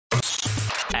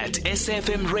at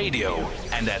SFM Radio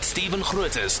and at Stephen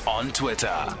Grootes on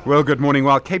Twitter. Well, good morning.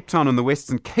 While Cape Town and the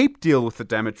Western Cape deal with the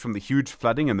damage from the huge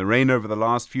flooding and the rain over the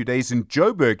last few days in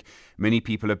Joburg, many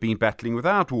people have been battling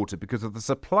without water because of the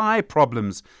supply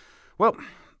problems. Well,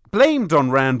 blamed on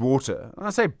Rand Water. I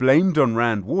say blamed on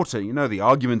Rand Water. You know the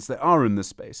arguments there are in this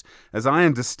space. As I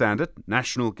understand it,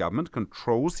 national government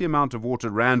controls the amount of water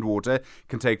Rand Water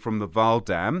can take from the Vaal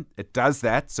Dam. It does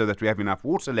that so that we have enough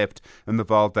water left in the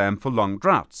Vaal Dam for long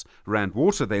droughts. Rand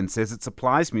Water then says it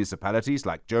supplies municipalities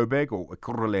like Joburg or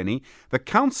Ekurhuleni. The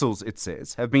councils, it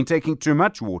says, have been taking too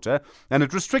much water and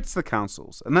it restricts the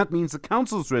councils. And that means the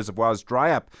council's reservoirs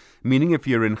dry up, meaning if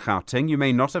you're in Gauteng, you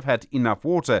may not have had enough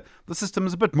water. The system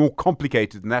is a bit more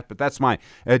complicated than that, but that's my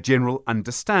general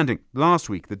understanding. Last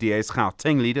week, the DA's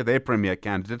Gauteng leader, their premier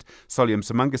candidate, Solium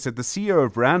Samanga, said the CEO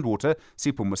of Rand Water,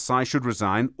 Sipho Masai, should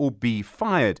resign or be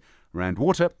fired. Rand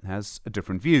Water has a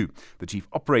different view. The chief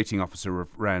operating officer of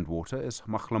Rand Water is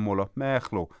Mahlomola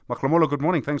Mehlo. Mahlomola, good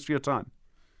morning. Thanks for your time.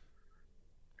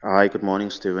 Hi, good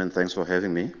morning, Stephen. Thanks for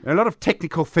having me. A lot of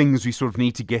technical things we sort of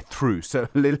need to get through, so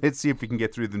let's see if we can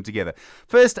get through them together.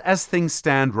 First, as things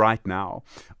stand right now,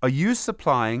 are you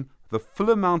supplying the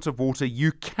full amount of water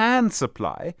you can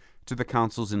supply to the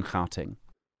councils in Gauteng?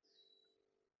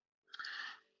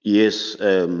 Yes,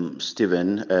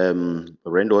 Stephen.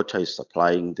 Rand Water is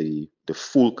supplying the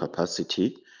full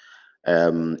capacity.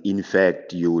 In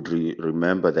fact, you would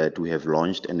remember that we have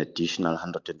launched an additional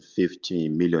 150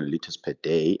 million liters per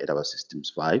day at our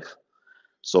Systems 5.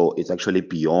 So it's actually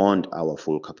beyond our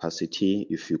full capacity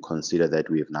if you consider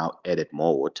that we have now added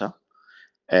more water.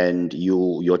 And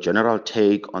your general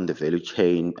take on the value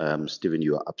chain, Stephen,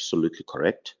 you are absolutely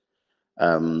correct.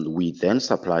 We then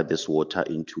supply this water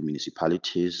into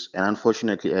municipalities. And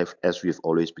unfortunately, as we've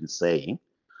always been saying,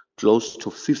 close to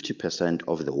 50%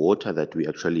 of the water that we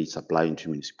actually supply into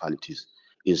municipalities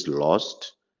is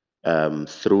lost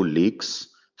through leaks,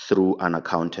 through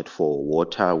unaccounted for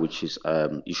water, which is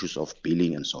issues of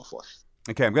billing and so forth.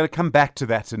 Okay, I'm going to come back to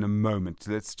that in a moment.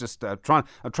 Let's just I'm trying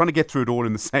to get through it all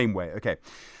in the same way. Okay,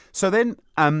 so then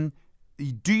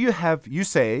you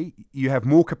say you have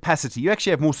more capacity. You actually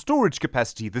have more storage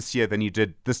capacity this year than you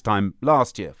did this time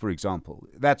last year, for example.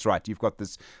 That's right. You've got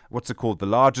this, what's it called, the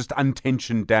largest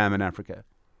untensioned dam in Africa.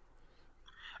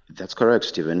 That's correct,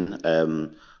 Stephen.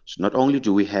 So not only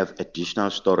do we have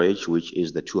additional storage, which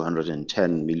is the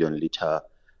 210 million liter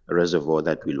reservoir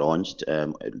that we launched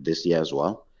this year as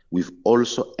well, we've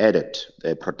also added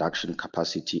production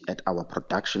capacity at our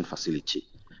production facility.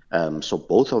 So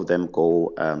both of them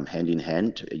go hand in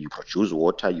hand. You produce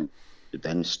water, you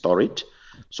then store it.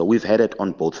 So we've had it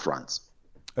on both fronts.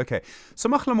 Okay. So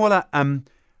Mahlomola,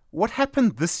 what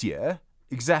happened this year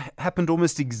happened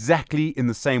almost exactly in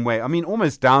the same way. I mean,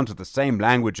 almost down to the same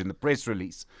language in the press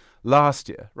release last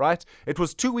year, right? It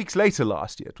was 2 weeks later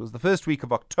last year. It was the first week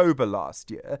of October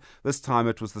last year. This time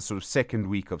it was the sort of third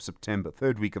week of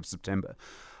September.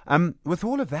 With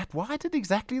all of that, why did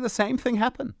exactly the same thing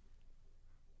happen?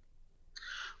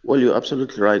 Well, you're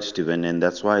absolutely right, Stephen, and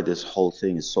that's why this whole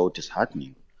thing is so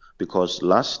disheartening. Because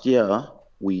last year,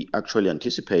 we actually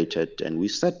anticipated and we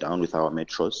sat down with our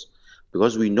metros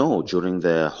because we know during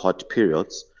the hot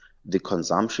periods, the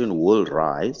consumption will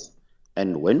rise.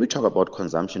 And when we talk about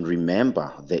consumption,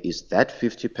 remember, there is that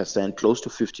 50%, close to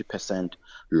 50%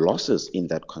 losses in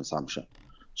that consumption.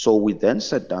 So we then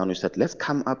sat down and said, let's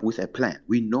come up with a plan.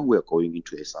 We know we're going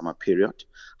into a summer period.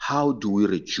 How do we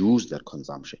reduce that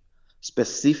consumption?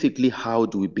 Specifically, how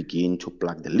do we begin to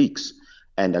plug the leaks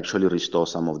and actually restore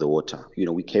some of the water? You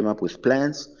know, we came up with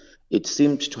plans. It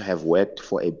seemed to have worked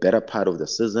for a better part of the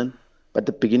season. But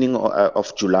the beginning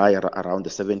of July, around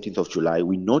the 17th of July,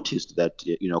 we noticed that,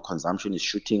 consumption is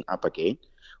shooting up again.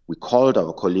 We called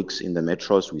our colleagues in the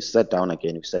metros. We sat down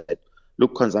again. We said,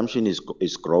 look, consumption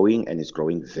is growing and it's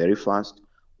growing very fast.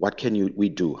 What can we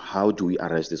do? How do we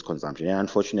arrest this consumption? And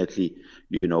unfortunately,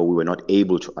 we were not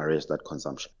able to arrest that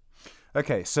consumption.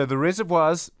 Okay, so the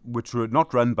reservoirs, which were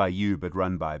not run by you, but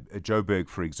run by Joburg,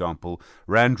 for example,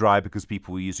 ran dry because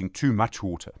people were using too much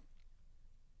water.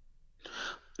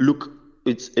 Look,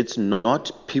 it's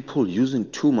not people using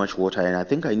too much water, and I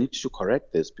think I need to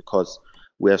correct this because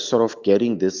we are sort of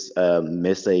getting this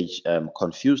message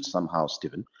confused somehow,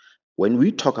 Stephen. When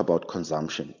we talk about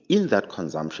consumption, in that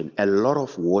consumption, a lot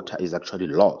of water is actually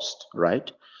lost,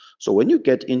 right? So when you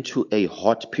get into a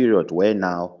hot period where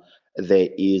now there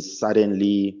is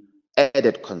suddenly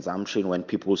added consumption when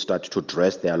people start to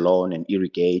dress their lawn and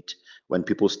irrigate, when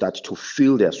people start to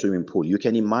fill their swimming pool, you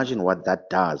can imagine what that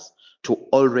does to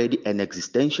already an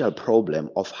existential problem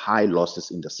of high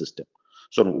losses in the system.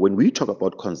 So when we talk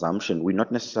about consumption, we're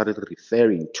not necessarily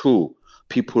referring to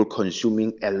people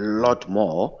consuming a lot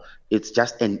more. It's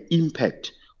just an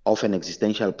impact of an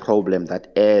existential problem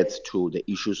that adds to the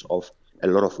issues of a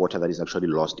lot of water that is actually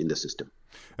lost in the system.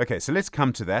 Okay, so let's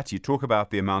come to that. You talk about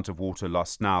the amount of water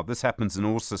lost now. This happens in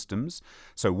all systems.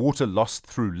 So water lost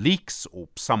through leaks or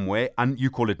somewhere, and you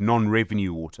call it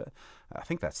non-revenue water. I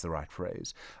think that's the right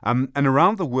phrase. And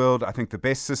around the world, I think the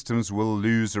best systems will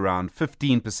lose around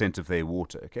 15% of their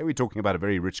water. Okay, we're talking about a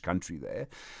very rich country there.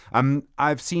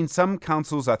 I've seen some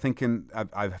councils,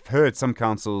 I've heard some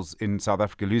councils in South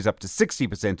Africa lose up to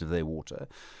 60% of their water.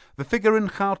 The figure in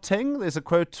Gauteng, there's a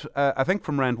quote, I think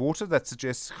from Rand Water, that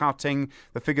suggests Gauteng,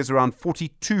 the figure's around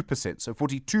 42%. So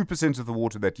 42% of the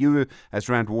water that you, as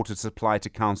Rand Water, supply to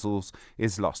councils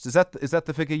is lost. Is that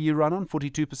the figure you run on,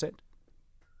 42%?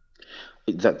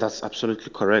 That's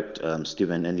absolutely correct,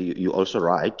 Stephen. And you're also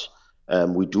right.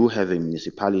 We do have a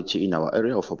municipality in our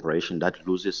area of operation that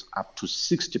loses up to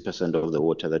 60% of the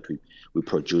water that we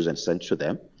produce and send to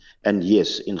them. And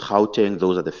yes, in Gauteng,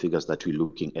 those are the figures that we're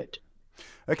looking at.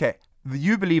 Okay,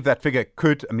 you believe that figure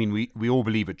could, we all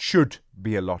believe it should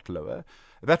be a lot lower.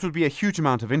 That would be a huge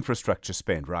amount of infrastructure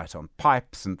spent, right, on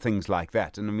pipes and things like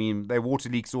that. And there are water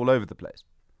leaks all over the place.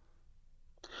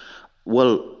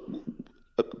 Well,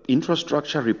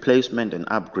 infrastructure replacement and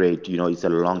upgrade, is a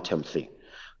long-term thing.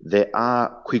 There are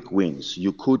quick wins.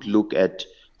 You could look at,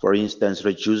 for instance,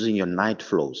 reducing your night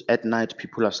flows. At night,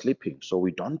 people are sleeping. So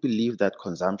we don't believe that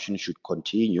consumption should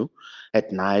continue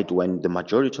at night when the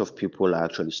majority of people are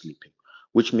actually sleeping,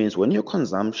 which means when your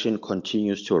consumption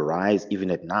continues to rise even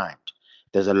at night,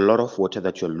 there's a lot of water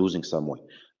that you're losing somewhere.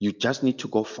 You just need to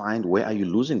go find where are you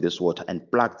losing this water and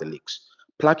plug the leaks.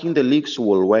 Plugging the leaks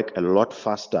will work a lot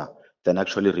faster than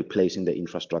actually replacing the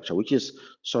infrastructure, which is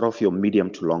sort of your medium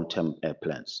to long-term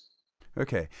plans.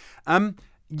 Okay.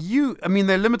 There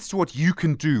are limits to what you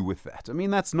can do with that.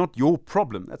 That's not your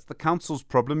problem. That's the council's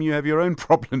problem. You have your own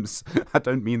problems. I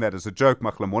don't mean that as a joke,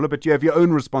 Mahlomola, but you have your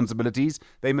own responsibilities.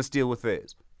 They must deal with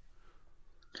theirs.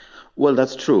 Well,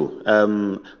 that's true.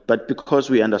 But because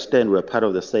we understand we're part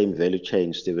of the same value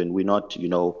chain, Stephen, we're not,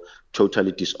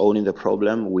 totally disowning the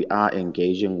problem. We are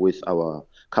engaging with our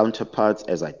counterparts.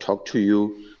 As I talk to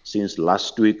you, since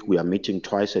last week, we are meeting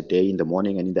twice a day in the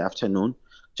morning and in the afternoon,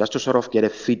 just to sort of get a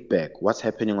feedback. What's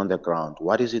happening on the ground?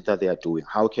 What is it that they are doing?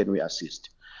 How can we assist?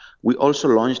 We also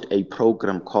launched a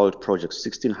program called Project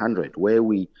 1600, where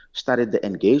we started the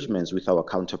engagements with our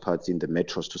counterparts in the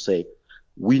metros to say,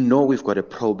 we know we've got a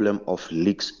problem of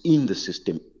leaks in the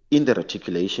system, in the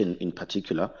reticulation in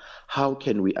particular. How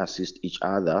can we assist each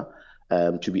other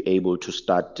to be able to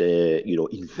start,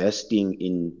 investing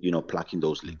in, plugging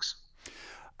those leaks?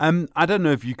 I don't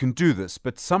know if you can do this,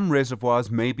 but some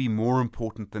reservoirs may be more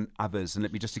important than others. And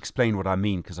let me just explain what I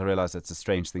mean, because I realize that's a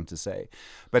strange thing to say.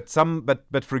 But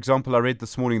for example, I read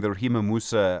this morning the Rahima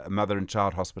Musa Mother and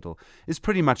Child Hospital is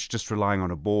pretty much just relying on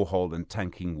a borehole and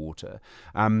tanking water.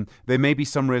 There may be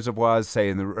some reservoirs,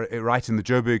 say right in the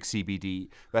Joburg CBD,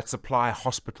 that supply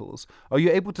hospitals. Are you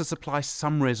able to supply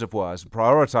some reservoirs,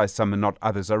 prioritize some and not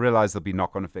others? I realize there'll be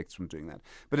knock-on effects from doing that.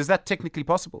 But is that technically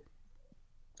possible?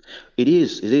 It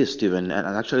is, Stephen,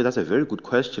 and actually that's a very good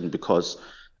question because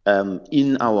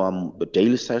in our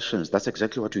daily sessions, that's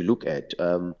exactly what we look at.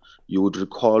 You would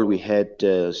recall we had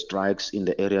strikes in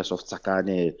the areas of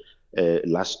Tsakane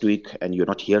last week, and you're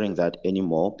not hearing that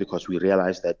anymore because we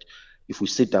realized that if we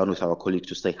sit down with our colleagues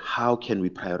to say, how can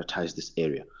we prioritize this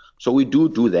area? So we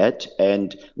do that,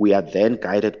 and we are then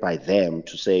guided by them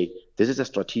to say, this is a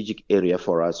strategic area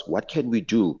for us. What can we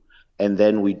do? And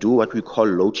then we do what we call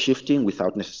load shifting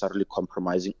without necessarily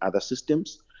compromising other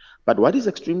systems. But what is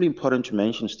extremely important to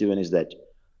mention, Stephen, is that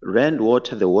Rand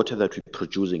Water, the water that we're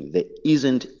producing, there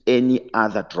isn't any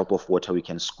other drop of water we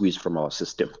can squeeze from our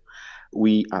system.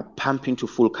 We are pumping to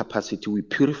full capacity, we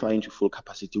purify into full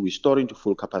capacity, we store into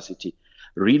full capacity.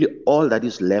 Really, all that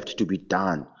is left to be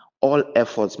done, all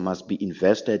efforts must be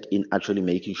invested in actually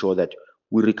making sure that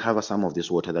we recover some of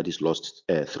this water that is lost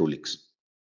through leaks.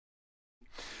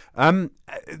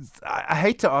 I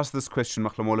hate to ask this question,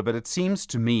 Mahlomola, but it seems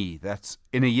to me that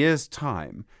in a year's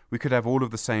time, we could have all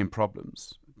of the same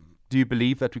problems. Do you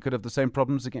believe that we could have the same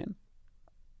problems again?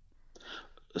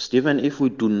 Stephen, if we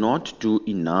do not do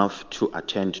enough to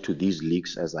attend to these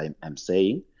leaks, as I am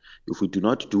saying, if we do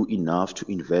not do enough to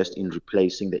invest in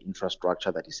replacing the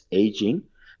infrastructure that is aging,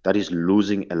 that is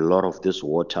losing a lot of this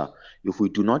water, if we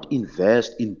do not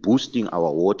invest in boosting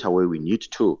our water where we need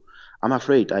to, I'm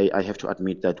afraid I have to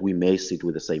admit that we may sit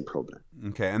with the same problem.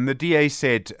 Okay, and the DA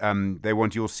said they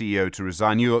want your CEO to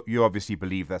resign. You obviously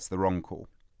believe that's the wrong call.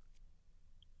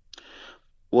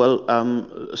 Well,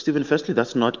 Stephen, firstly,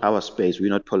 that's not our space. We're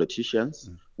not politicians.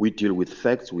 We deal with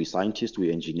facts. We're scientists,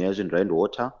 we're engineers in Rand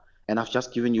Water. And I've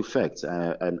just given you facts,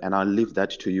 and I'll leave that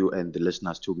to you and the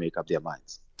listeners to make up their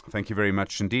minds. Thank you very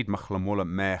much indeed. Mahlomola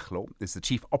Mehlo is the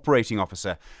Chief Operating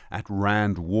Officer at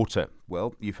Rand Water.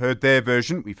 Well, you've heard their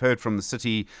version. We've heard from the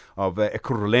city of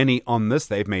Ekurhuleni on this.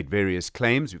 They've made various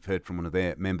claims. We've heard from one of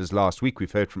their members last week.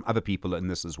 We've heard from other people in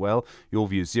this as well. Your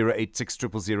view, 086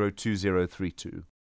 000 2032.